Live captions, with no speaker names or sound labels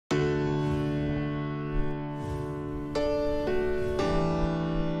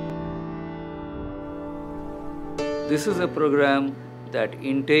This is a program that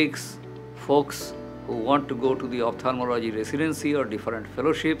intakes folks who want to go to the ophthalmology residency or different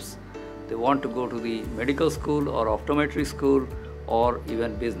fellowships. They want to go to the medical school or optometry school or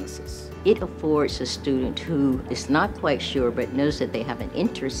even businesses. It affords a student who is not quite sure but knows that they have an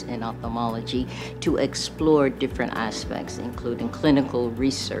interest in ophthalmology to explore different aspects, including clinical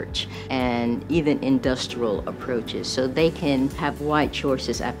research and even industrial approaches, so they can have wide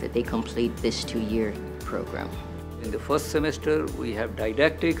choices after they complete this 2-year program. In the first semester, we have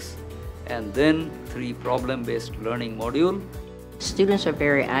didactics and then 3 problem-based learning modules. Students are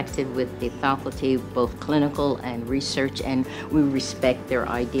very active with the faculty, both clinical and research, and we respect their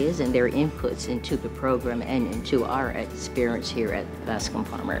ideas and their inputs into the program and into our experience here at Bascom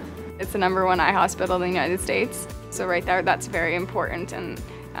Palmer. It's the #1 eye hospital in the United States, so right there, that's very important, and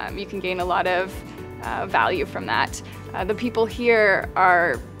you can gain a lot of value from that. The people here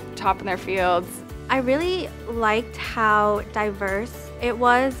are top in their fields. I really liked how diverse it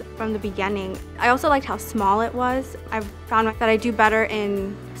was from the beginning. I also liked how small it was. I found that I do better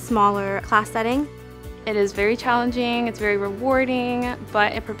in smaller class settings. It is very challenging, it's very rewarding,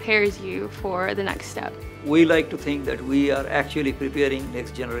 but it prepares you for the next step. We like to think that we are actually preparing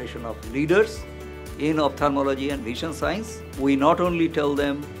next generation of leaders in ophthalmology and vision science. We not only tell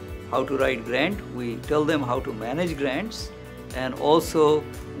them how to write grant, we tell them how to manage grants, and also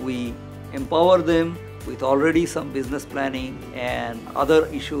we empower them with already some business planning and other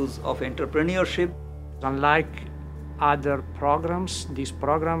issues of entrepreneurship. Unlike other programs, this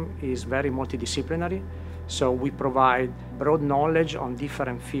program is very multidisciplinary. So we provide broad knowledge on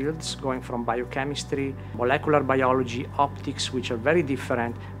different fields, going from biochemistry, molecular biology, optics, which are very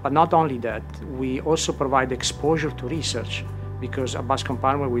different. But not only that, we also provide exposure to research, because at Bascom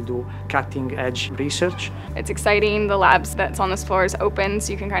Palmer we do cutting-edge research. It's exciting. The labs that's on this floor is open,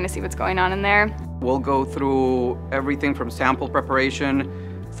 so you can kind of see what's going on in there. We'll go through everything from sample preparation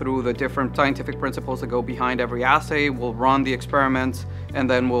through the different scientific principles that go behind every assay. We'll run the experiments, and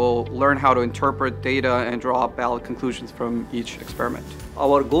then we'll learn how to interpret data and draw valid conclusions from each experiment.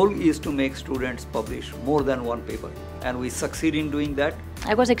 Our goal is to make students publish more than 1 paper, and we succeed in doing that.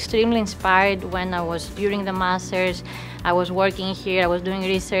 I was extremely inspired when I was during the masters. I was working here, I was doing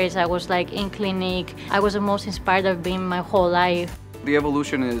research, I was like in clinic. I was the most inspired I've been my whole life. The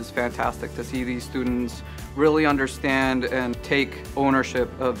evolution is fantastic to see these students really understand and take ownership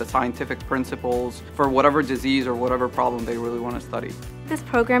of the scientific principles for whatever disease or whatever problem they really want to study. This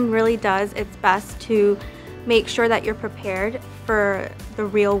program really does its best to make sure that you're prepared for the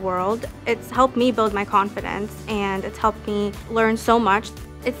real world. It's helped me build my confidence, and it's helped me learn so much.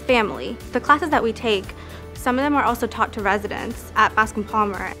 It's family. The classes that we take, some of them are also taught to residents at Bascom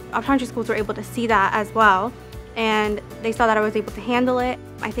Palmer. Optometry schools were able to see that as well, and they saw that I was able to handle it.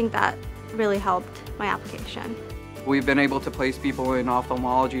 I think that really helped my application. We've been able to place people in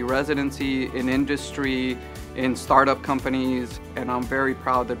ophthalmology residency, in industry, in startup companies, and I'm very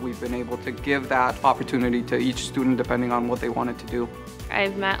proud that we've been able to give that opportunity to each student depending on what they wanted to do.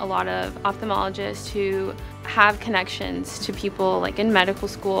 I've met a lot of ophthalmologists who have connections to people like in medical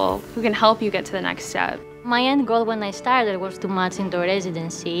school who can help you get to the next step. My end goal when I started was to match into a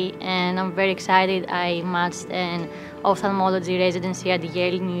residency, and I'm very excited I matched an ophthalmology residency at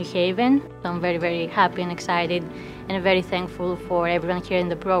Yale New Haven. I'm very, very happy and excited and very thankful for everyone here in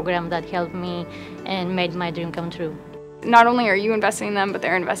the program that helped me and made my dream come true. Not only are you investing in them, but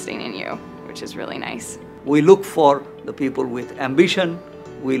they're investing in you, which is really nice. We look for the people with ambition.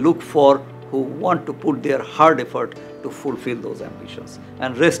 We look for who want to put their hard effort to fulfill those ambitions,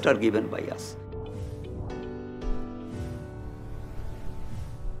 and rest are given by us.